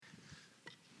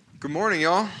Good morning,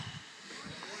 y'all.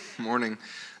 Morning.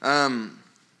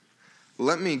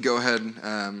 Let me go ahead.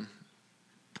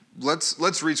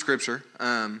 Let's read scripture.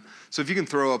 So if you can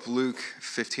throw up Luke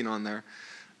 15 on there,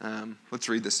 let's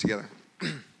read this together.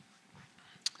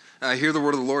 Hear the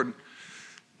word of the Lord.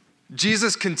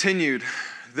 Jesus continued,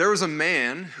 "There was a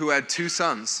man who had 2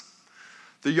 sons.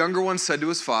 The younger one said to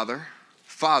his father,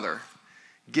 'Father,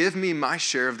 give me my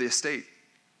share of the estate.'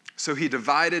 So he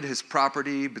divided his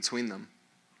property between them.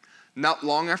 Not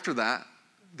long after that,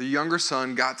 the younger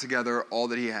son got together all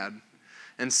that he had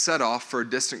and set off for a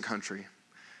distant country,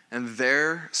 and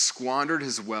there squandered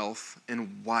his wealth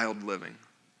in wild living.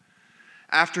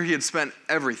 After he had spent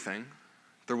everything,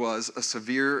 there was a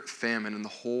severe famine in the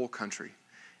whole country,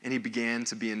 and he began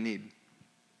to be in need.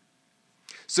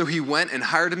 So he went and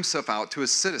hired himself out to a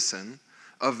citizen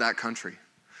of that country,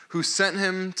 who sent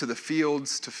him to the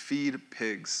fields to feed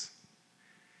pigs.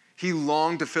 He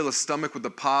longed to fill his stomach with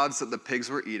the pods that the pigs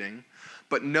were eating,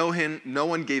 but no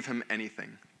one gave him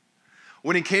anything.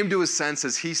 When he came to his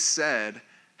senses, he said,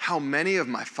 'How many of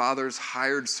my father's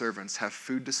hired servants have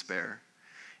food to spare,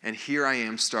 and here I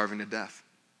am starving to death?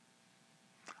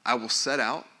 I will set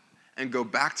out and go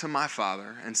back to my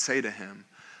father and say to him,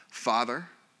 Father,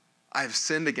 I have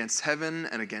sinned against heaven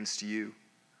and against you.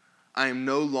 I am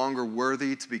no longer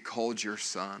worthy to be called your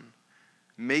son.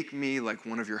 Make me like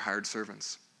one of your hired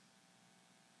servants.'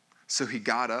 So he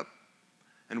got up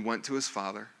and went to his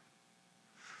father.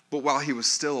 But while he was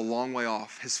still a long way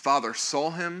off, his father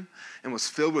saw him and was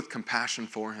filled with compassion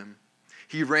for him.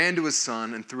 He ran to his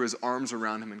son and threw his arms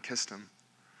around him and kissed him.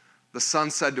 The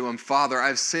son said to him, 'Father, I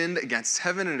have sinned against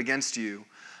heaven and against you.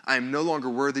 I am no longer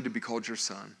worthy to be called your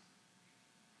son.'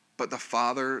 But the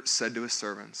father said to his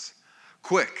servants,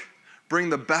 'Quick, bring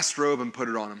the best robe and put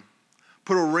it on him.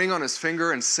 Put a ring on his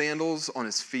finger and sandals on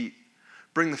his feet.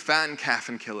 Bring the fattened calf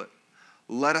and kill it.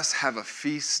 Let us have a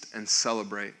feast and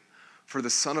celebrate. For the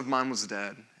son of mine was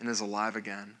dead and is alive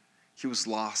again. He was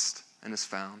lost and is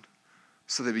found.'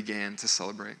 So they began to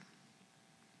celebrate."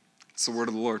 It's the word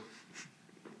of the Lord.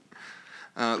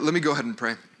 Let me go ahead and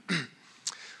pray.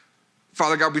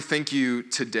 Father God, we thank you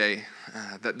today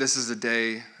that this is a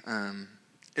day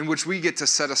in which we get to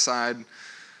set aside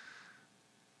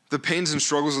the pains and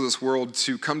struggles of this world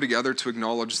to come together to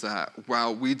acknowledge that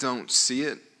while we don't see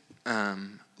it,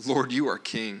 Lord, you are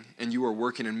king, and you are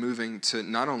working and moving to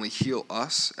not only heal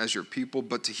us as your people,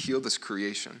 but to heal this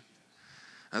creation.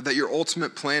 That your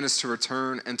ultimate plan is to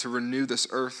return and to renew this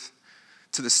earth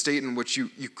to the state in which you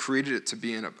created it to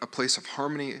be, in a place of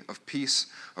harmony, of peace,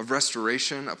 of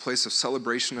restoration, a place of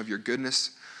celebration of your goodness.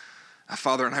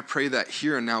 Father, and I pray that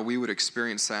here and now we would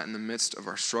experience that in the midst of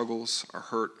our struggles, our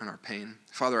hurt, and our pain.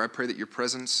 Father, I pray that your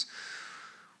presence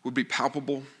would be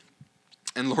palpable.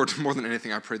 And Lord, more than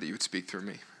anything, I pray that you would speak through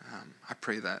me. I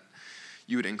pray that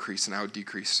you would increase and I would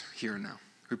decrease here and now.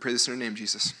 We pray this in your name,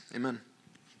 Jesus. Amen.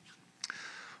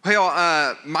 Hey,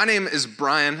 y'all. My name is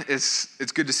Brian. It's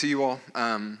good to see you all.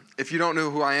 If you don't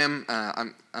know who I am,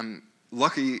 I'm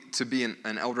lucky to be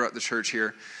an elder at the church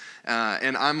here.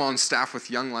 And I'm on staff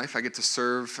with Young Life. I get to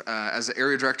serve as the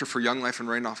area director for Young Life in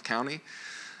Randolph County.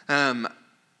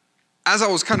 As I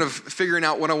was kind of figuring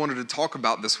out what I wanted to talk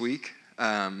about this week,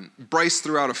 Bryce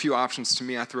threw out a few options to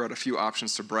me. I threw out a few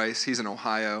options to Bryce. He's in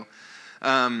Ohio.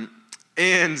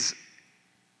 And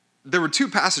there were 2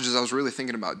 passages I was really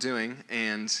thinking about doing,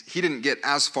 and he didn't get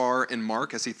as far in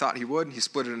Mark as he thought he would. He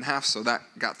split it in half, so that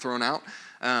got thrown out.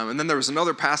 And then there was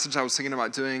another passage I was thinking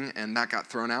about doing, and that got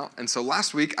thrown out. And so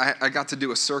last week, I got to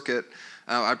do a circuit.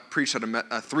 I preached at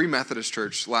a 3 Methodist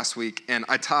church last week, and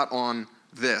I taught on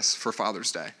this for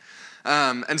Father's Day.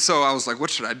 And so I was like, what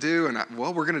should I do? And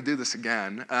we're going to do this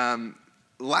again.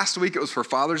 Last week, it was for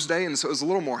Father's Day, and so it was a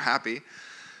little more happy.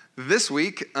 This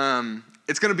week, it's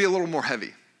going to be a little more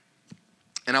heavy,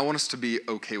 and I want us to be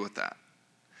okay with that.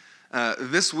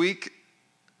 This week,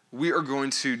 we are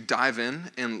going to dive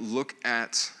in and look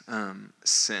at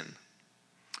sin,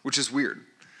 which is weird.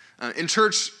 In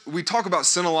church, we talk about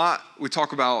sin a lot. We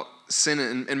talk about sin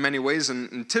in many ways,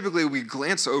 and typically we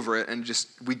glance over it and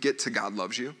we get to God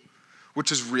loves you, which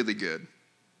is really good,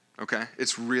 okay?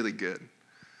 It's really good.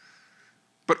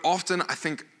 But often, I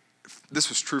think this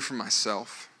was true for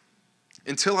myself.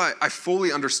 Until I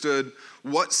fully understood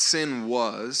what sin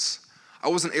was, I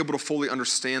wasn't able to fully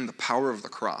understand the power of the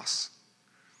cross.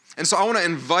 And so I want to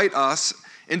invite us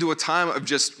into a time of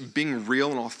just being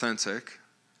real and authentic,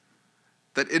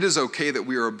 that it is okay that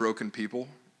we are a broken people.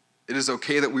 It is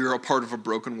okay that we are a part of a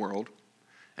broken world,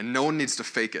 and no one needs to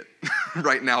fake it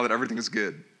right now that everything is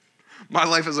good. My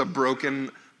life is a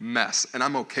broken mess, and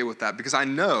I'm okay with that because I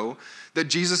know that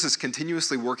Jesus is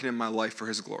continuously working in my life for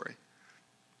his glory.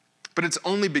 But it's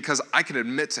only because I can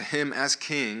admit to him as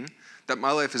king that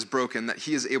my life is broken, that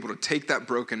he is able to take that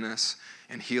brokenness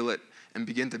and heal it and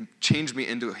begin to change me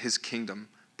into his kingdom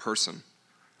person,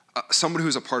 somebody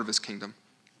who's a part of his kingdom.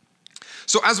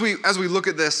 So as we look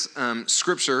at this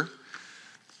scripture,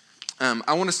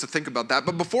 I want us to think about that.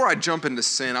 But before I jump into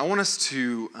sin, I want us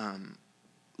to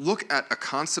look at a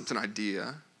concept and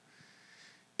idea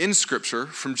in scripture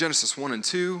from Genesis 1 and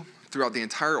 2 throughout the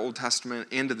entire Old Testament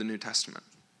and to the New Testament.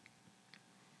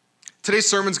 Today's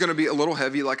sermon's going to be a little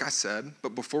heavy, like I said,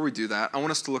 but before we do that, I want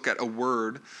us to look at a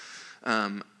word,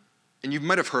 and you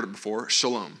might have heard it before,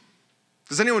 shalom.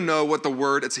 Does anyone know what the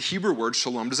word, it's a Hebrew word,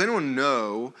 shalom. Does anyone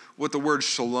know what the word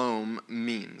shalom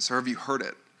means, or have you heard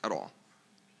it at all?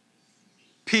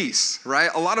 Peace, right?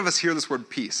 A lot of us hear this word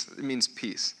peace. It means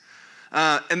peace.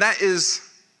 And that is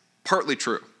partly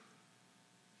true.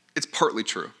 It's partly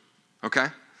true, okay?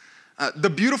 The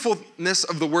beautifulness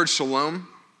of the word shalom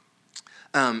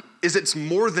is it's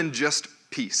more than just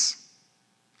peace.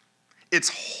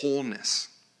 It's wholeness.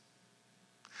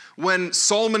 When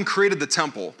Solomon created the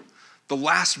temple, the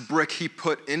last brick he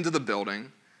put into the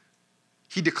building,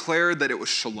 he declared that it was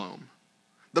shalom.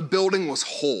 The building was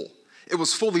whole. It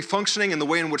was fully functioning in the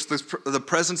way in which the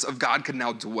presence of God could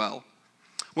now dwell.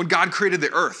 When God created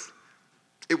the earth,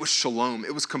 it was shalom.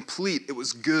 It was complete. It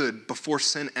was good before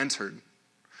sin entered.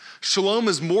 Shalom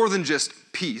is more than just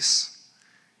peace.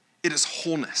 It is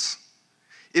wholeness.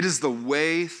 It is the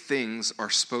way things are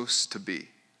supposed to be.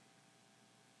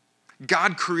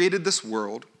 God created this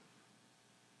world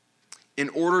in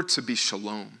order to be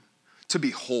shalom, to be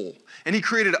whole. And he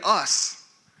created us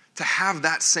to have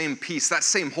that same peace, that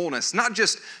same wholeness. Not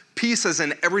just peace as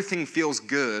in everything feels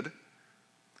good,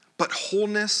 but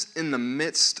wholeness in the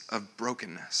midst of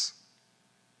brokenness.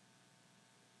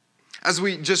 As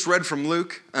we just read from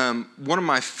Luke, one of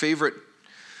my favorite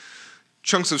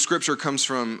chunks of scripture comes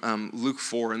from Luke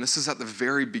 4, and this is at the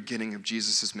very beginning of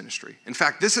Jesus' ministry. In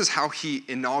fact, this is how he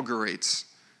inaugurates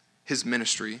his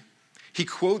ministry. He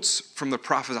quotes from the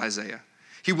prophet Isaiah.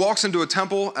 He walks into a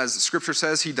temple, as the scripture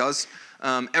says he does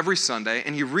every Sunday,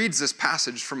 and he reads this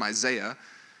passage from Isaiah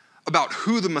about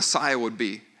who the Messiah would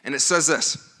be. And it says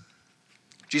this: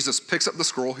 Jesus picks up the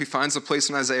scroll, he finds a place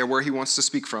in Isaiah where he wants to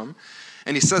speak from,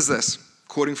 and he says this,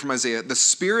 quoting from Isaiah, "The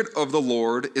Spirit of the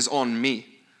Lord is on me,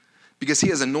 because he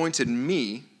has anointed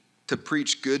me to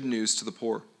preach good news to the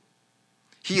poor.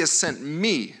 He has sent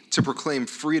me to proclaim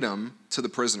freedom to the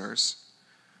prisoners,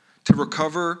 to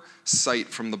recover sight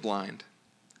from the blind,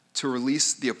 to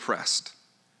release the oppressed,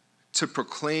 to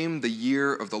proclaim the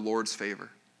year of the Lord's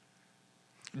favor."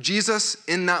 Jesus,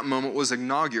 in that moment, was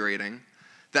inaugurating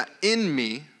that in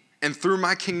me and through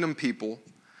my kingdom people,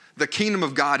 the kingdom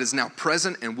of God is now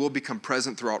present and will become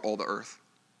present throughout all the earth.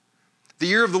 The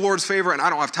year of the Lord's favor, and I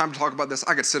don't have time to talk about this.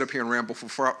 I could sit up here and ramble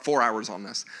for 4 hours on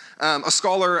this. A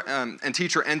scholar and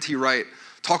teacher, N.T. Wright,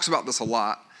 talks about this a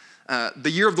lot.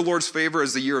 The year of the Lord's favor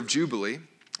is the year of Jubilee,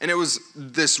 and it was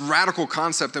this radical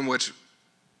concept in which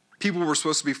people were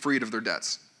supposed to be freed of their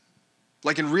debts,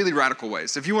 like in really radical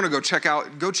ways. If you want to go check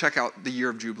out the year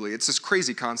of Jubilee. It's this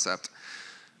crazy concept.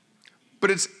 But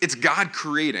it's God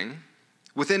creating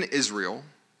within Israel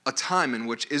a time in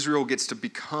which Israel gets to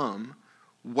become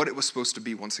what it was supposed to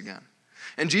be once again.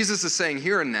 And Jesus is saying,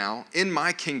 here and now, in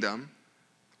my kingdom,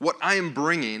 what I am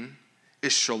bringing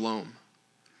is shalom.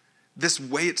 This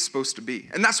way it's supposed to be.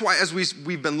 And that's why as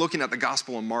we've been looking at the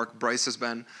gospel in Mark, Bryce has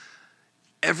been,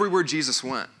 everywhere Jesus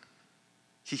went,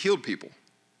 he healed people.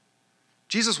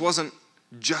 Jesus wasn't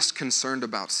just concerned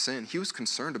about sin. He was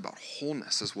concerned about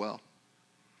wholeness as well.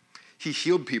 He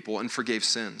healed people and forgave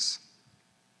sins.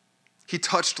 He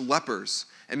touched lepers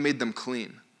and made them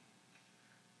clean.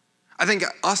 I think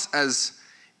us as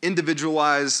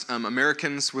individualized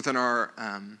Americans within our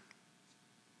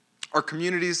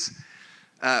communities,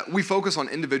 we focus on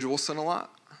individual sin a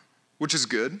lot, which is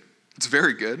good. It's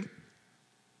very good.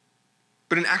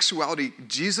 But in actuality,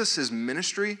 Jesus'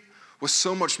 ministry was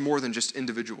so much more than just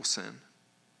individual sin.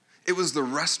 It was the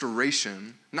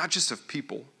restoration, not just of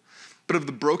people, but of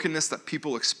the brokenness that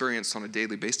people experience on a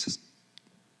daily basis.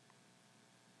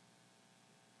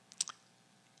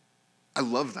 I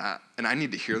love that, and I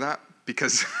need to hear that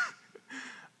because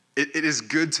it is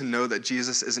good to know that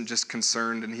Jesus isn't just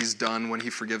concerned and he's done when he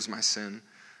forgives my sin.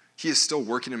 He is still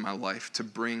working in my life to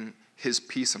bring his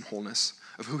peace and wholeness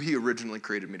of who he originally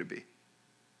created me to be.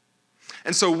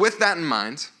 And so with that in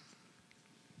mind,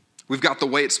 we've got the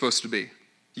way it's supposed to be.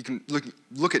 You can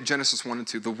look at Genesis 1 and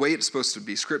 2. The way it's supposed to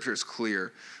be, Scripture is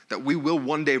clear that we will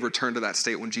one day return to that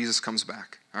state when Jesus comes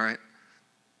back, all right?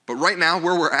 But right now,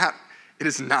 where we're at, it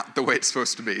is not the way it's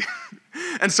supposed to be.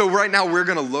 And so right now, we're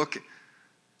going to look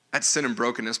at sin and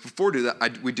brokenness, before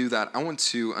we do that, I want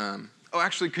to,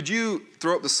 actually, could you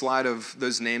throw up the slide of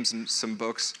those names and some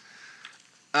books?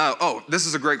 This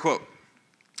is a great quote.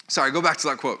 Sorry, go back to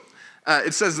that quote.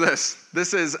 It says this.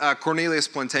 This is Cornelius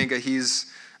Plantinga.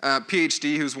 He's a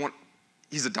PhD.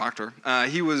 He's a doctor.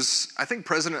 He was, I think,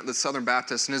 president of the Southern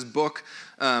Baptists, and his book,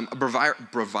 A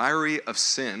Breviary of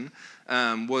Sin,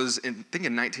 was, in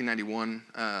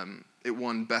 1991, it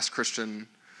won Best Christian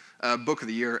Book of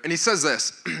the Year. And he says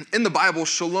this, in the Bible,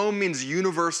 shalom means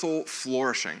universal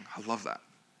flourishing. I love that.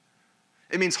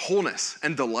 It means wholeness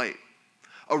and delight,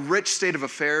 a rich state of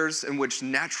affairs in which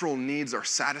natural needs are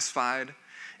satisfied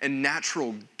and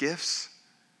natural gifts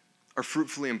are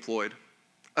fruitfully employed,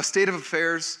 a state of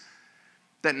affairs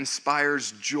that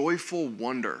inspires joyful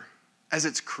wonder as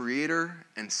its creator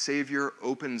and savior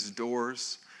opens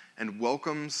doors and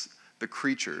welcomes the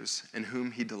creatures in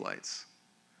whom he delights.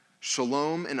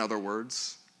 Shalom, in other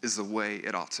words, is the way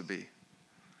it ought to be.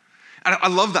 And I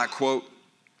love that quote.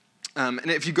 And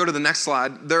if you go to the next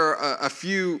slide, there are a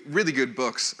few really good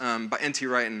books by N.T.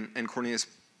 Wright and Cornelius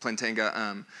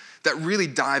Plantinga that really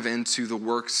dive into the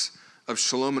works of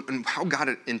shalom and how God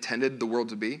intended the world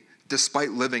to be,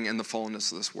 despite living in the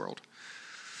fallenness of this world.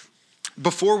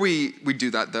 Before we do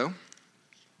that, though,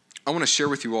 I want to share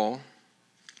with you all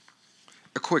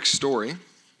a quick story.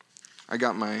 I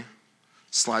got my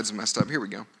slides messed up. Here we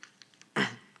go.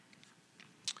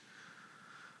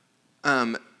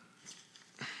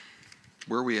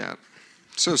 Where are we at?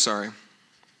 So sorry.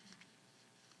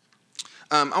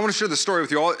 I want to share the story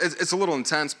with you all. It's a little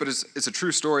intense, but it's a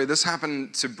true story. This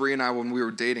happened to Bree and I when we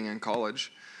were dating in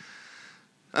college.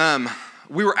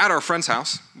 We were at our friend's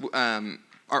house.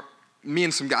 Me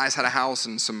and some guys had a house,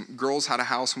 and some girls had a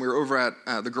house, and we were over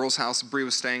at the girls' house Bree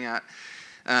was staying at.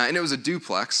 And it was a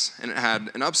duplex, and it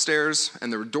had an upstairs,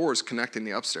 and there were doors connecting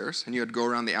the upstairs, and you had to go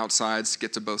around the outsides to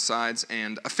get to both sides,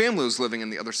 and a family was living in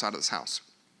the other side of this house.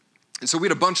 And so we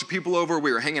had a bunch of people over,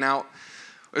 we were hanging out,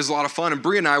 it was a lot of fun, and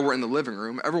Bree and I were in the living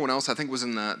room. Everyone else, I think, was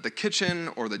in the kitchen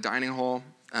or the dining hall,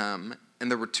 and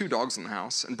there were 2 dogs in the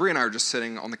house, and Bree and I were just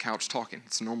sitting on the couch talking.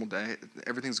 It's a normal day,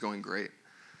 everything's going great.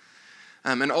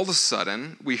 And all of a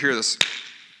sudden, we hear this,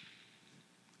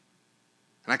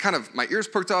 and my ears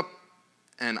perked up,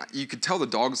 and you could tell the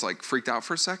dogs like freaked out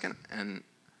for a second. And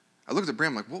I looked at Bree,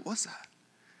 I'm like, what was that?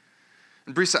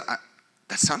 And Bree said,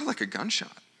 that sounded like a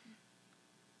gunshot.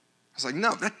 I was like,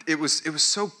 no, it was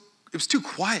too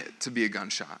quiet to be a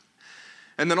gunshot.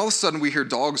 And then all of a sudden we hear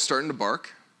dogs starting to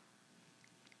bark.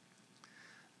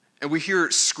 And we hear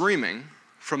screaming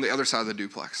from the other side of the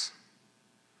duplex.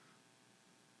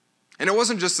 And it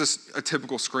wasn't just a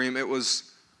typical scream, it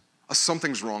was a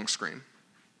something's wrong scream.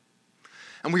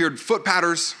 And we heard foot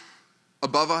patters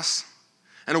above us,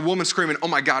 and a woman screaming, oh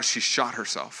my God, she shot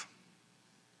herself.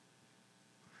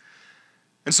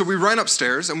 And so we ran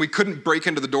upstairs, and we couldn't break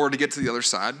into the door to get to the other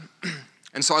side.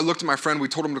 And so I looked at my friend, we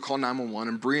told him to call 911,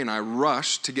 and Bree and I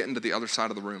rushed to get into the other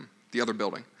side of the room, the other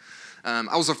building.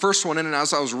 I was the first one in, and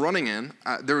as I was running in,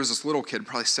 there was this little kid,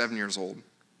 probably 7 years old,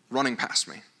 running past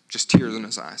me, just tears in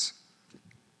his eyes.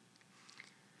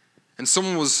 And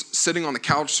someone was sitting on the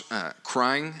couch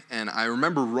crying, and I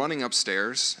remember running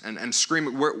upstairs and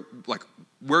screaming, where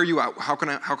are you at? How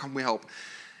can we help?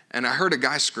 And I heard a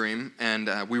guy scream, and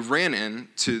we ran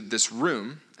into this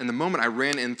room, and the moment I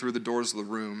ran in through the doors of the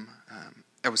room,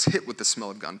 I was hit with the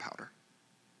smell of gunpowder.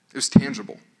 It was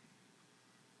tangible.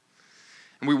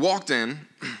 And we walked in,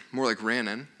 more like ran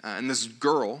in, and this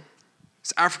girl,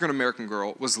 this African-American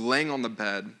girl, was laying on the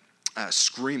bed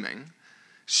screaming.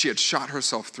 She had shot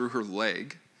herself through her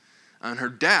leg, and her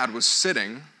dad was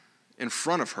sitting in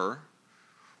front of her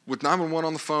with 911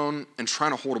 on the phone and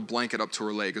trying to hold a blanket up to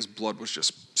her leg as blood was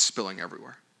just spilling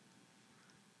everywhere.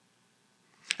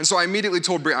 And so I immediately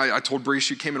told Bree, I told Bree,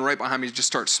 she came in right behind me to just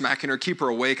start smacking her, keep her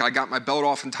awake. I got my belt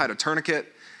off and tied a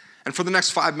tourniquet. And for the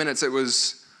next 5 minutes, it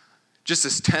was just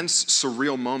this tense,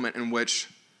 surreal moment in which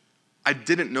I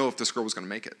didn't know if this girl was going to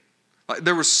make it.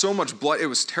 There was so much blood, it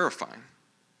was terrifying.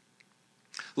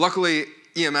 Luckily,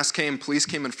 EMS came, police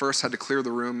came in first, had to clear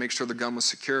the room, make sure the gun was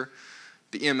secure.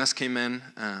 The EMS came in,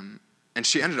 and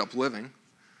she ended up living.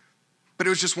 But it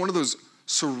was just one of those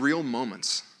surreal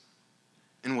moments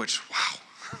in which, wow,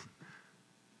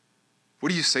 what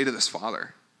do you say to this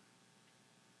father?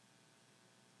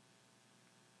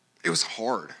 It was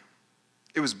hard.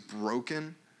 It was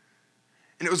broken.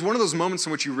 And it was one of those moments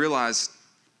in which you realize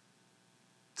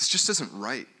this just isn't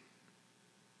right.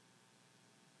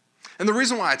 And the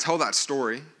reason why I tell that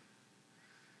story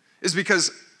is because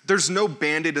there's no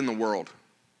Band-Aid in the world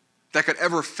that could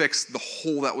ever fix the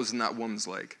hole that was in that woman's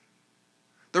leg.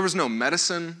 There was no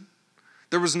medicine.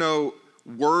 There was no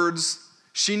words.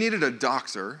 She needed a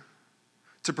doctor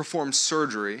to perform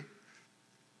surgery,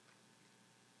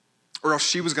 or else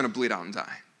she was going to bleed out and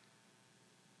die.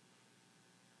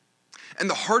 And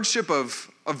the hardship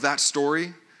of that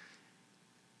story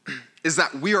is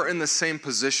that we are in the same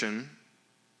position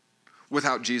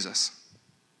without Jesus.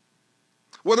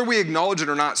 Whether we acknowledge it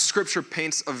or not, Scripture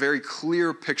paints a very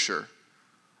clear picture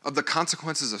of the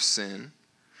consequences of sin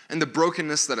and the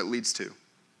brokenness that it leads to.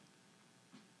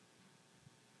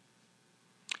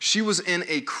 She was in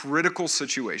a critical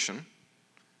situation.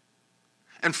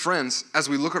 And friends, as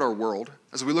we look at our world,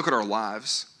 as we look at our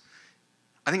lives,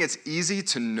 I think it's easy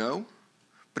to know,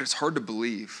 but it's hard to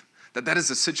believe that that is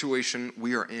the situation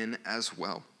we are in as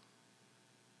well.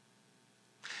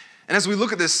 And as we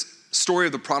look at this story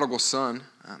of the prodigal son,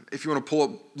 if you want to pull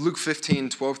up Luke 15,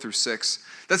 12 through 6,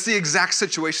 that's the exact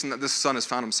situation that this son has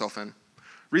found himself in.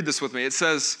 Read this with me. It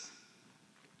says,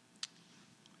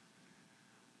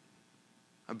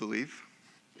 I believe.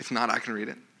 If not, I can read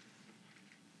it.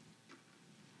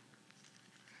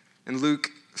 In Luke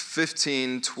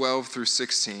 15, 12 through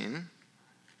 16,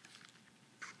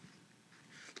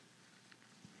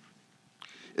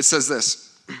 it says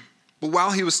this, "But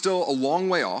while he was still a long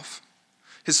way off,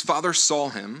 his father saw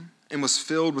him and was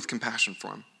filled with compassion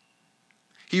for him.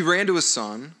 He ran to his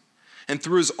son and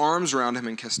threw his arms around him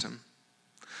and kissed him.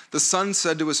 The son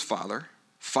said to his father,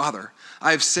 'Father,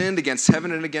 I have sinned against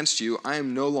heaven and against you. I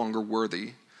am no longer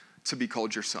worthy to be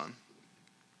called your son.'"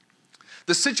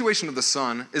 The situation of the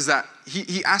son is that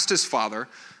he asked his father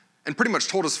and pretty much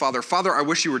told his father, "Father, I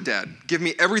wish you were dead. Give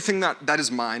me everything that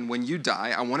is mine when you die.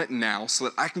 I want it now so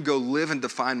that I can go live and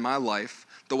define my life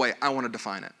the way I want to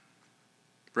define it."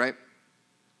 Right?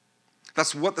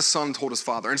 That's what the son told his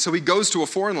father. And so he goes to a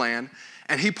foreign land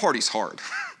and he parties hard.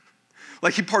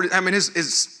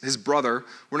 His brother,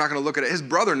 we're not going to look at it. His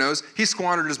brother knows he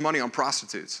squandered his money on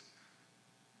prostitutes,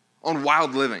 on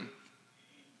wild living.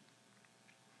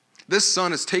 This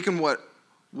son has taken what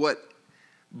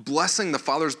blessing the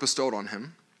father's bestowed on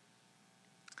him,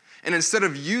 and instead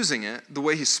of using it the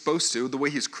way he's supposed to, the way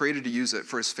he's created to use it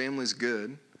for his family's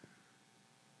good,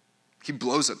 he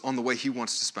blows it on the way he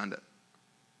wants to spend it.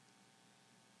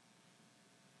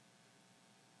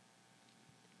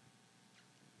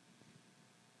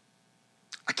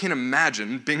 I can't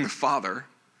imagine being the father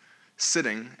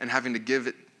sitting and having to give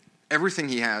it everything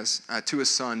he has to his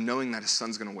son, knowing that his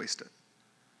son's going to waste it.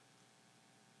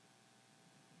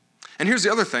 And here's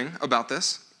the other thing about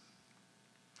this.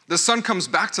 The son comes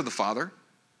back to the father,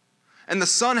 and the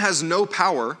son has no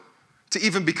power to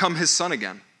even become his son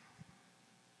again.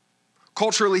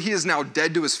 Culturally, he is now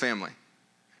dead to his family.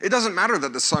 It doesn't matter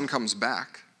that the son comes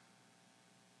back.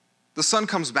 The son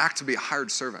comes back to be a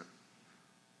hired servant.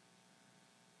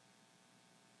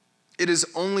 It is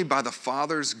only by the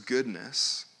father's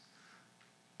goodness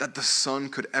that the son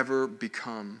could ever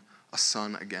become a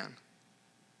son again.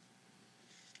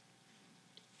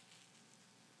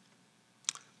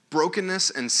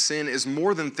 Brokenness and sin is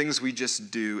more than things we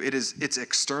just do. It's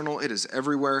external. It is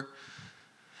everywhere.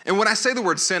 And when I say the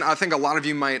word sin, I think a lot of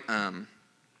you might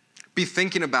be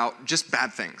thinking about just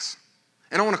bad things.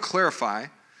 And I want to clarify,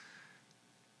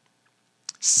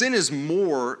 sin is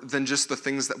more than just the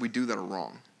things that we do that are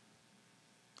wrong.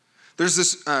 There's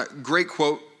this great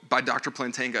quote by Dr.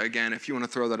 Plantinga, again, if you want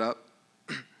to throw that up.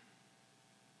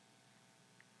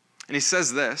 And he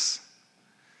says this.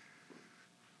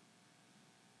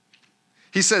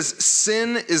 He says,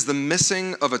 "Sin is the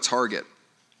missing of a target,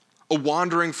 a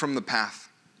wandering from the path,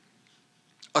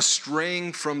 a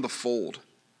straying from the fold.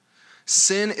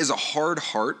 Sin is a hard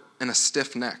heart and a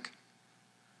stiff neck.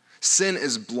 Sin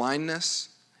is blindness,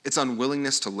 it's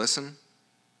unwillingness to listen.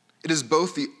 It is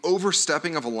both the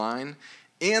overstepping of a line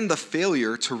and the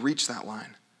failure to reach that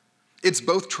line. It's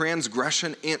both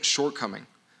transgression and shortcoming.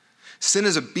 Sin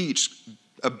is a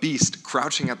beast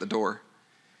crouching at the door.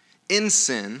 In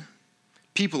sin,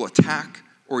 people attack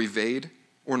or evade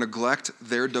or neglect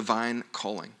their divine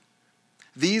calling.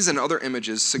 These and other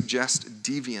images suggest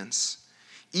deviance.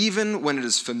 Even when it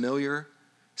is familiar,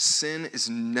 sin is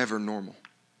never normal.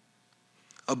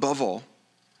 Above all,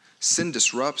 sin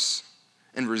disrupts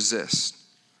and resists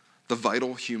the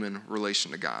vital human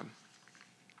relation to God."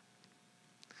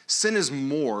 Sin is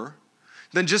more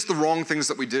than just the wrong things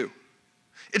that we do.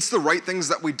 It's the right things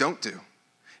that we don't do.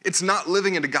 It's not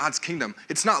living into God's kingdom.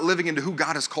 It's not living into who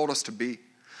God has called us to be.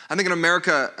 I think in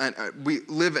America, we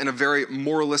live in a very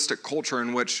moralistic culture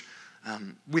in which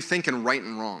we think in right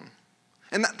and wrong.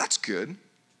 And that's good.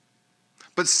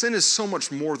 But sin is so much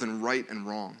more than right and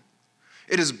wrong.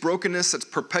 It is brokenness that's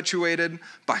perpetuated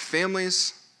by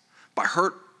families, by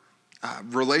hurt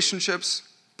relationships,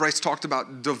 Bryce talked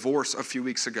about divorce a few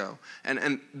weeks ago.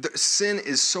 And sin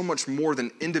is so much more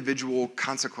than individual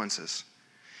consequences.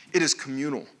 It is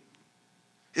communal.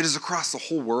 It is across the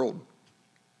whole world.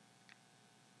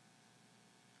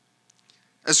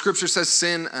 As Scripture says,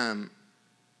 sin,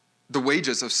 the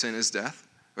wages of sin is death.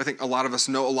 I think a lot of us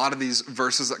know a lot of these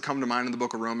verses that come to mind in the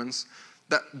book of Romans.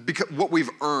 That because what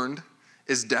we've earned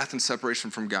is death and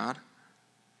separation from God.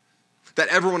 That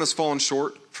everyone has fallen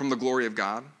short from the glory of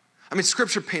God. I mean,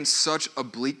 Scripture paints such a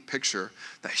bleak picture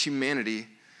that humanity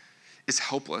is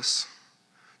helpless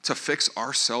to fix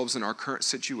ourselves in our current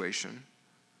situation,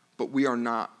 but we are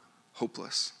not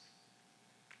hopeless.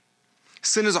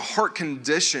 Sin is a heart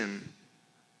condition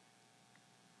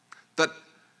that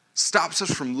stops us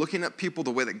from looking at people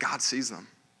the way that God sees them.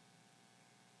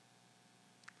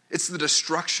 It's the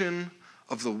destruction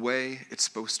of the way it's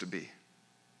supposed to be.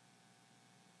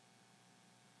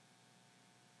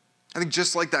 I think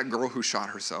just like that girl who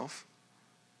shot herself,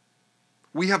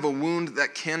 we have a wound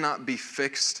that cannot be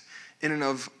fixed in and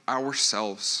of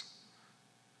ourselves.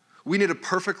 We need a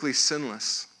perfectly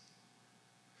sinless,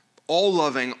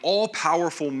 all-loving,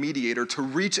 all-powerful mediator to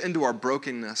reach into our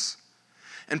brokenness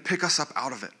and pick us up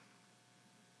out of it.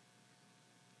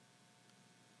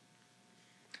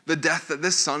 The death that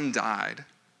this son died,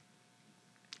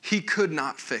 he could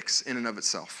not fix in and of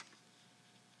itself.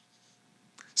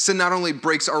 Sin not only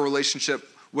breaks our relationship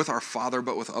with our Father,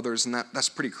 but with others, and that's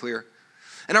pretty clear.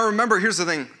 And I remember, here's the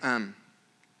thing, I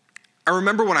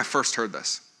remember when I first heard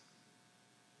this.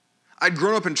 I'd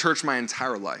grown up in church my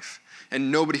entire life,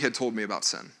 and nobody had told me about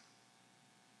sin.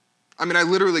 I mean, I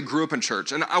literally grew up in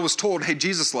church, and I was told, hey,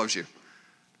 Jesus loves you.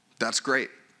 That's great.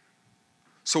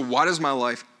 So why does my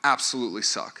life absolutely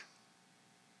suck?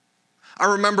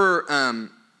 I remember,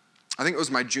 I think it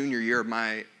was my junior year,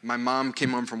 my mom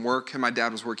came home from work, and my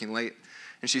dad was working late,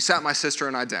 and she sat my sister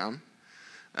and I down,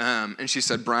 and she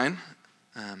said, Brian,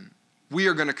 we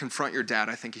are going to confront your dad.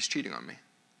 I think he's cheating on me.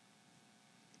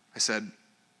 I said,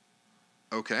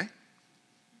 okay.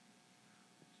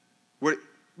 What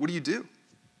do you do?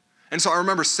 And so I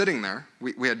remember sitting there.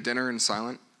 We had dinner in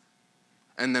silent,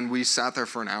 and then we sat there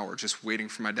for an hour just waiting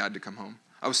for my dad to come home.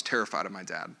 I was terrified of my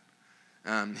dad.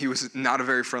 He was not a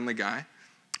very friendly guy,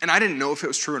 and I didn't know if it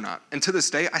was true or not. And to this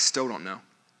day, I still don't know.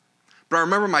 But I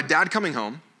remember my dad coming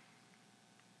home.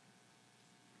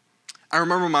 I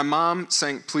remember my mom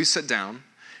saying, please sit down.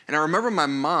 And I remember my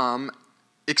mom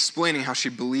explaining how she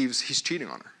believes he's cheating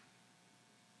on her.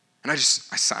 And I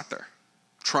sat there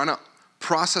trying to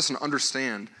process and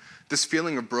understand this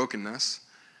feeling of brokenness.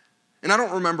 And I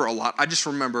don't remember a lot. I just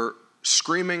remember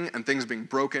screaming and things being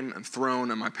broken and thrown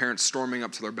and my parents storming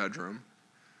up to their bedroom.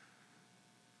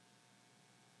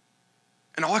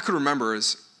 And all I could remember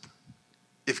is,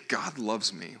 if God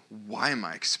loves me, why am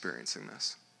I experiencing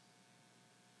this?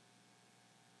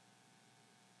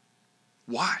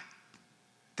 Why?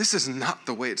 This is not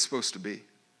the way it's supposed to be.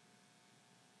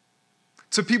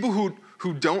 To people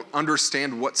who don't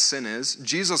understand what sin is,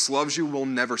 Jesus loves you will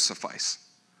never suffice.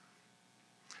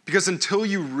 Because until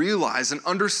you realize and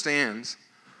understand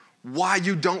why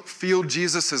you don't feel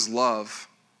Jesus' love,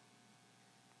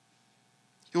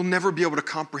 you'll never be able to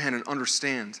comprehend and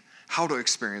understand how to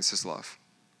experience his love.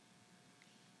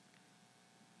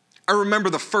 I remember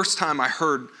the first time I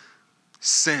heard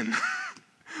sin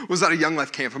was at a Young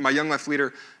Life camp, and my Young Life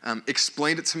leader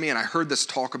explained it to me, and I heard this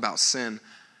talk about sin.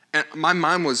 And my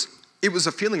mind was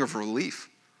a feeling of relief.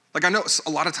 Like, I know a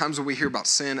lot of times when we hear about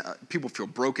sin, people feel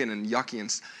broken and yucky,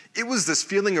 and it was this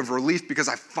feeling of relief because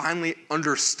I finally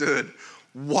understood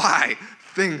why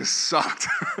things sucked.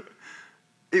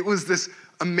 It was this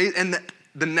amazing, and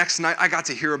the next night I got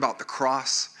to hear about the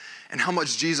cross and how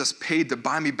much Jesus paid to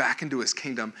buy me back into his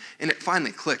kingdom, and it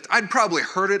finally clicked. I'd probably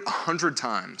heard it 100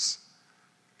 times.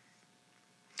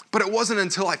 But it wasn't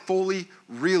until I fully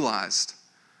realized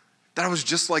that I was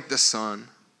just like this son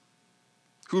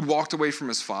who had walked away from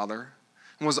his father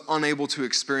and was unable to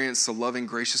experience the loving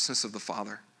graciousness of the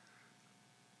Father.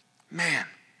 Man,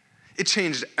 it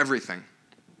changed everything.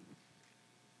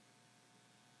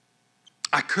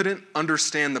 I couldn't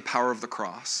understand the power of the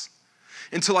cross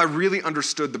until I really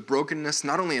understood the brokenness,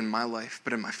 not only in my life,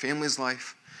 but in my family's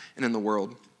life and in the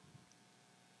world.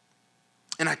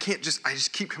 And I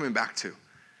just keep coming back to,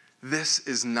 this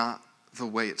is not the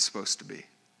way it's supposed to be.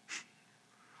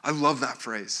 I love that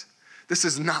phrase. This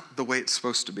is not the way it's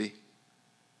supposed to be.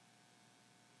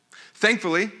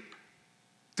 Thankfully,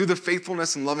 through the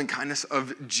faithfulness and loving kindness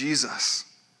of Jesus,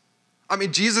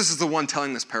 Jesus is the one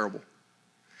telling this parable.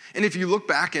 And if you look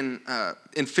back in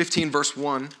 15 verse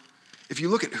 1, if you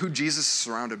look at who Jesus is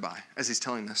surrounded by as he's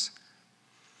telling this,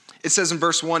 It says in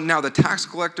verse 1, now the tax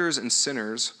collectors and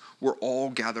sinners were all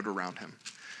gathered around him.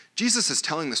 Jesus is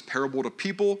telling this parable to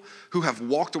people who have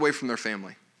walked away from their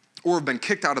family or have been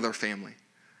kicked out of their family.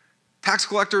 Tax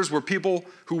collectors were people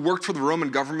who worked for the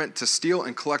Roman government to steal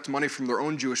and collect money from their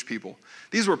own Jewish people.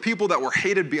 These were people that were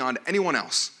hated beyond anyone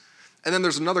else. And then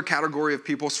there's another category of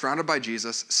people surrounded by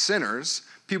Jesus, sinners,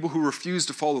 people who refused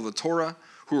to follow the Torah,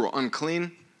 who were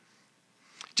unclean.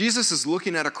 Jesus is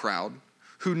looking at a crowd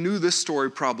who knew this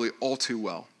story probably all too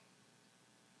well.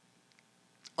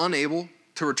 Unable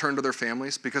to return to their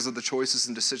families because of the choices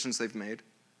and decisions they've made.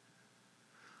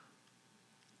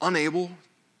 Unable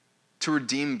to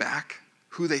redeem back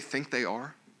who they think they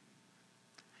are.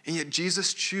 And yet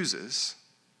Jesus chooses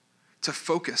to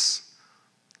focus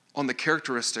on the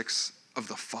characteristics of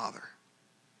the Father.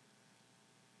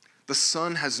 The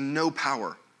Son has no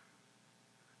power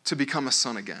to become a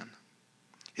son again.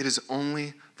 It is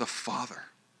only the Father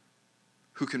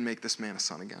who can make this man a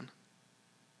son again.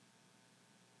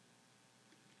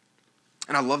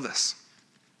 And I love this.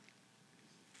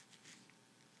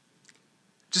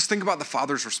 Just think about the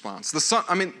Father's response. The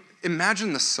Son,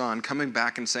 imagine the Son coming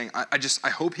back and saying, I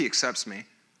hope he accepts me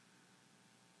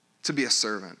to be a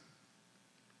servant.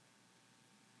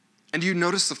 And do you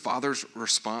notice the Father's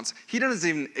response? He doesn't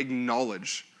even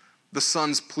acknowledge the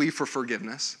Son's plea for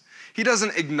forgiveness. He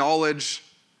doesn't acknowledge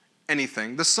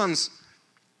anything.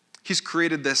 He's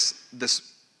created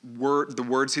this word, the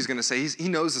words he's going to say. He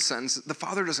knows the sentence. The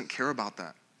Father doesn't care about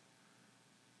that.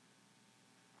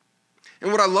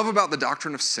 And what I love about the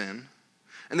doctrine of sin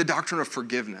and the doctrine of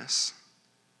forgiveness,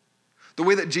 the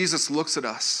way that Jesus looks at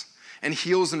us and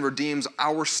heals and redeems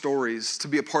our stories to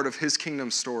be a part of his kingdom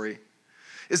story,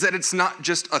 is that it's not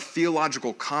just a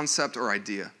theological concept or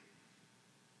idea.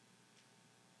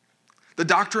 The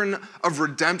doctrine of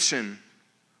redemption,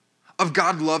 of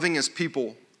God loving his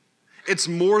people, it's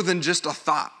more than just a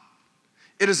thought.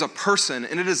 It is a person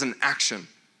and it is an action.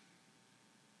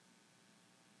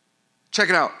 Check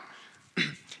it out.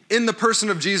 In the person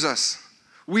of Jesus,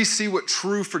 we see what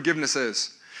true forgiveness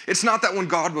is. It's not that when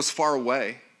God was far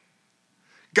away,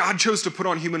 God chose to put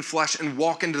on human flesh and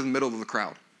walk into the middle of the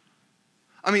crowd.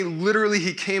 Literally,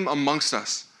 he came amongst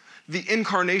us. The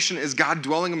incarnation is God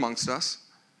dwelling amongst us.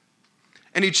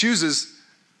 And he chooses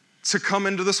to come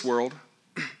into this world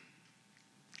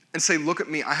and say, look at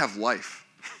me, I have life.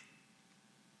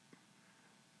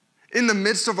 In the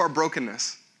midst of our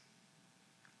brokenness.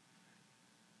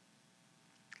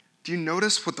 Do you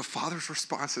notice what the Father's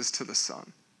response is to the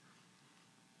Son?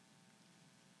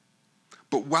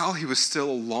 But while he was still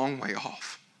a long way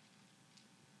off,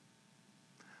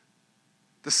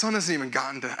 the Son hasn't even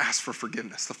gotten to ask for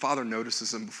forgiveness. The Father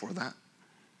notices him before that.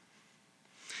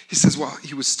 He says, while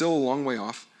he was still a long way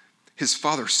off, his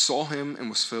Father saw him and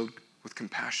was filled with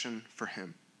compassion for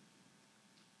him.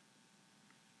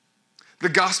 The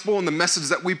gospel and the message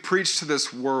that we preach to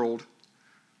this world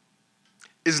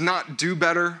is not do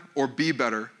better or be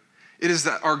better. It is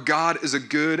that our God is a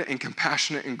good and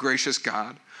compassionate and gracious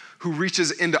God who reaches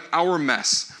into our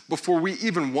mess before we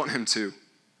even want him to.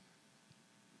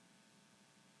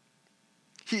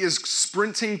 He is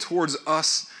sprinting towards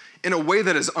us in a way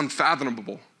that is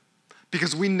unfathomable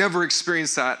because we never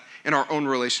experience that in our own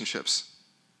relationships.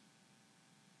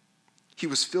 He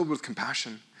was filled with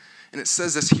compassion. And it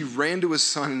says this, he ran to his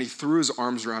son and he threw his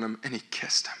arms around him and he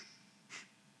kissed him.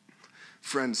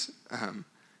 Friends,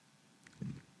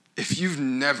 if you've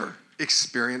never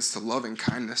experienced the loving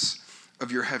kindness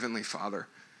of your heavenly Father,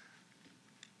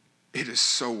 it is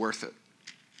so worth it.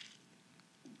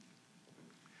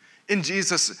 In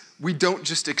Jesus, we don't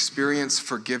just experience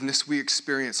forgiveness, we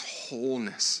experience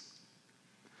wholeness.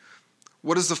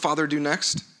 What does the Father do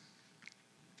next?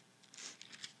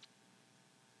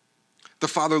 The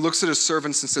Father looks at his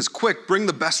servants and says, quick, bring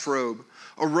the best robe.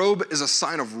 A robe is a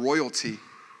sign of royalty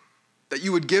that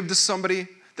you would give to somebody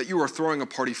that you are throwing a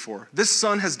party for. This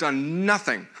son has done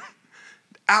nothing,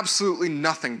 absolutely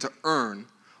nothing to earn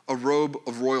a robe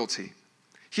of royalty.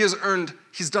 He's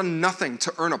done nothing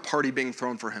to earn a party being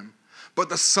thrown for him. But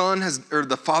the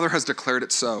Father has declared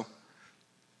it so.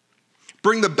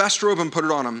 Bring the best robe and put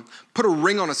it on him. Put a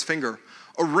ring on his finger.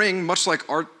 A ring, much like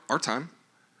our time,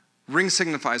 ring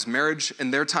signifies marriage.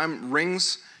 In their time,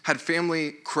 rings had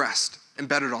family crest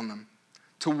embedded on them.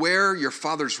 To wear your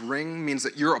father's ring means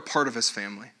that you're a part of his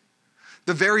family.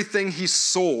 The very thing he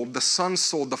sold, the son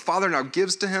sold, the Father now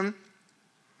gives to him,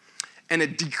 and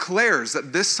it declares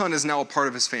that this son is now a part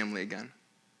of his family again.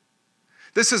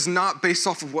 This is not based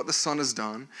off of what the Son has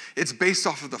done. It's based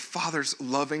off of the Father's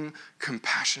loving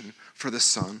compassion for the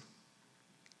Son.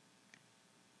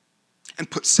 And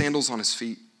put sandals on his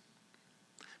feet.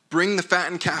 Bring the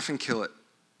fattened calf and kill it.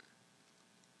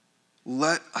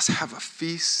 Let us have a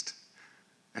feast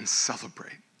and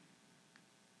celebrate.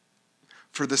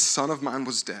 For this son of mine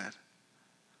was dead,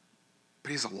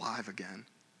 but he's alive again.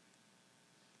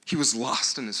 He was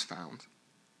lost and is found.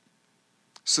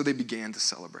 So they began to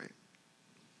celebrate.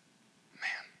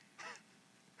 Man,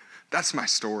 that's my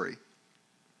story.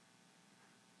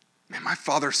 Man, my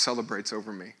Father celebrates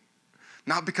over me.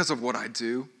 Not because of what I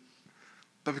do,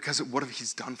 but because of what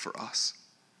he's done for us.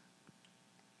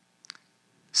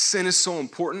 Sin is so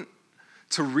important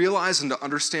to realize and to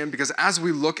understand, because as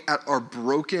we look at our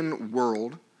broken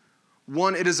world,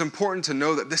 one, it is important to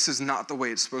know that this is not the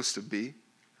way it's supposed to be.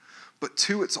 But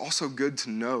two, it's also good to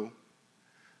know,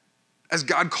 as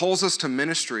God calls us to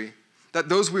ministry, that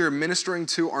those we are ministering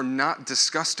to are not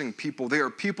disgusting people. They are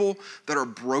people that are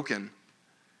broken,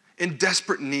 in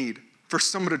desperate need for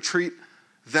someone to treat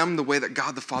them the way that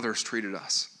God the Father has treated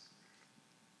us.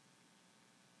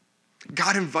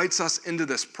 God invites us into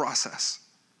this process.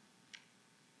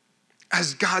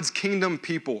 As God's kingdom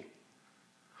people,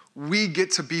 we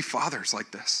get to be fathers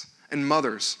like this, and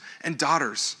mothers, and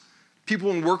daughters,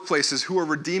 people in workplaces who are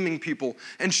redeeming people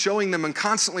and showing them and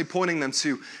constantly pointing them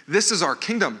to, this is our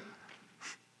kingdom.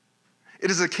 It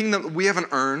is a kingdom that we haven't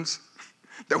earned,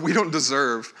 that we don't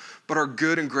deserve, but our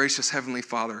good and gracious Heavenly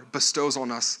Father bestows on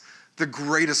us the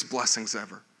greatest blessings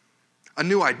ever. A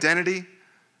new identity,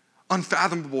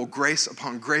 unfathomable grace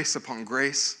upon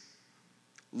grace,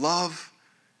 love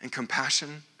and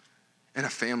compassion, and a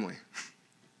family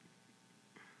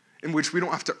in which we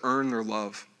don't have to earn their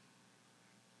love.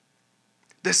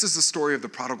 This is the story of the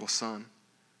prodigal son,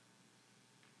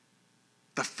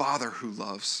 the father who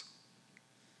loves.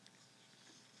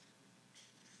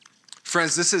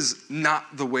 Friends, this is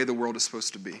not the way the world is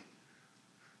supposed to be,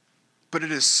 but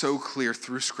it is so clear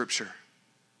through Scripture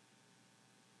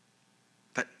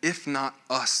that if not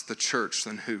us, the church,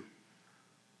 then who?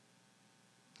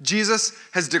 Jesus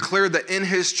has declared that in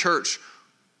his church,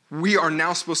 we are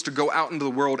now supposed to go out into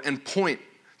the world and point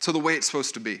to the way it's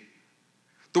supposed to be.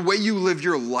 The way you live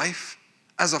your life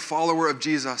as a follower of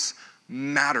Jesus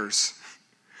matters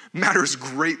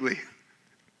greatly.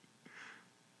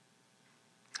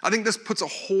 I think this puts a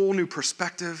whole new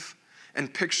perspective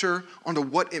and picture onto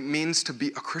what it means to be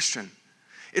a Christian.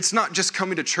 It's not just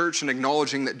coming to church and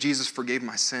acknowledging that Jesus forgave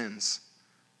my sins.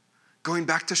 Going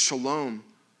back to shalom,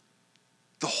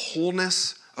 the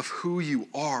wholeness of who you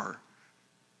are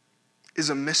is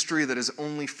a mystery that is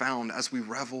only found as we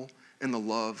revel in the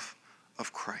love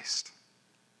of Christ.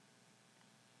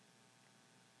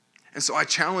 And so I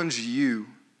challenge you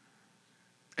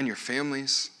and your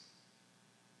families,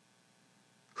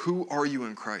 who are you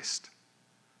in Christ?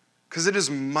 Because it is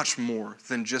much more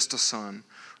than just a son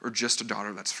or just a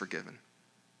daughter that's forgiven.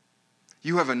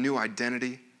 You have a new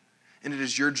identity, and it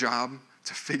is your job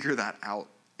to figure that out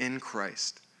in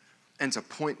Christ and to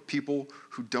point people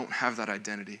who don't have that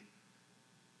identity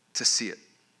to see it.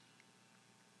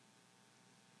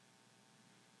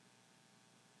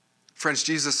 Friends,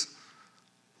 Jesus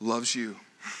loves you.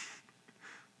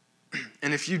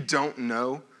 And if you don't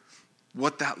know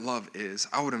what that love is,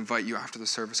 I would invite you after the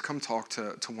service, come talk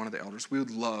to one of the elders. We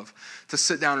would love to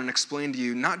sit down and explain to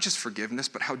you not just forgiveness,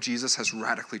 but how Jesus has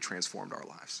radically transformed our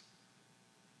lives.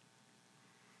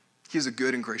 He is a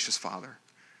good and gracious Father.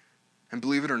 And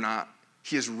believe it or not,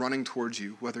 he is running towards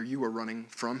you, whether you are running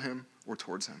from him or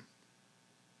towards him.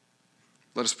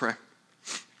 Let us pray.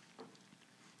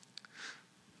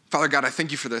 Father God, I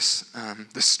thank you for this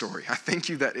story. I thank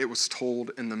you that it was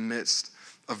told in the midst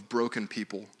of broken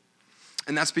people.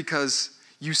 And that's because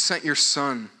you sent your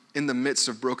son in the midst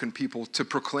of broken people to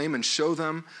proclaim and show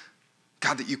them,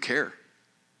 God, that you care.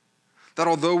 That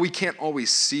although we can't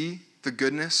always see the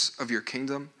goodness of your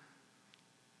kingdom,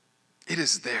 it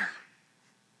is there.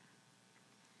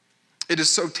 It is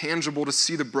so tangible to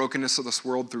see the brokenness of this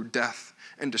world through death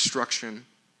and destruction,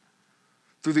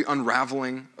 through the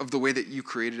unraveling of the way that you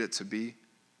created it to be.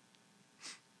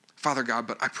 Father God,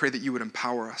 but I pray that you would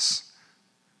empower us.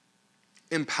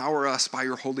 Empower us by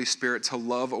your Holy Spirit to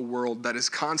love a world that is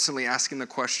constantly asking the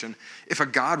question, if a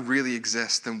God really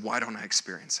exists, then why don't I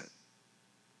experience it?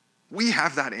 We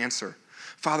have that answer.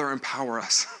 Father, empower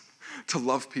us to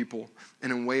love people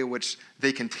in a way in which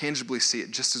they can tangibly see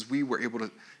it, just as we were able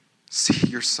to see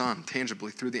your son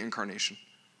tangibly through the incarnation.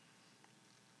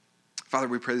 Father,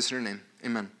 we pray this in your name.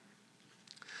 Amen.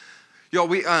 Y'all,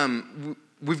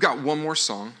 we've got one more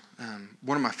song.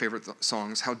 One of my favorite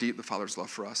songs, How Deep the Father's Love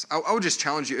for Us. I would just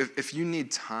challenge you, if you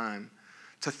need time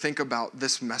to think about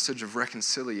this message of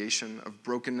reconciliation, of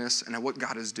brokenness, and what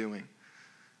God is doing,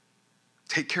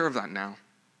 take care of that now.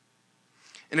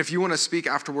 And if you want to speak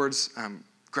afterwards,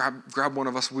 grab one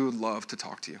of us. We would love to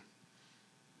talk to you.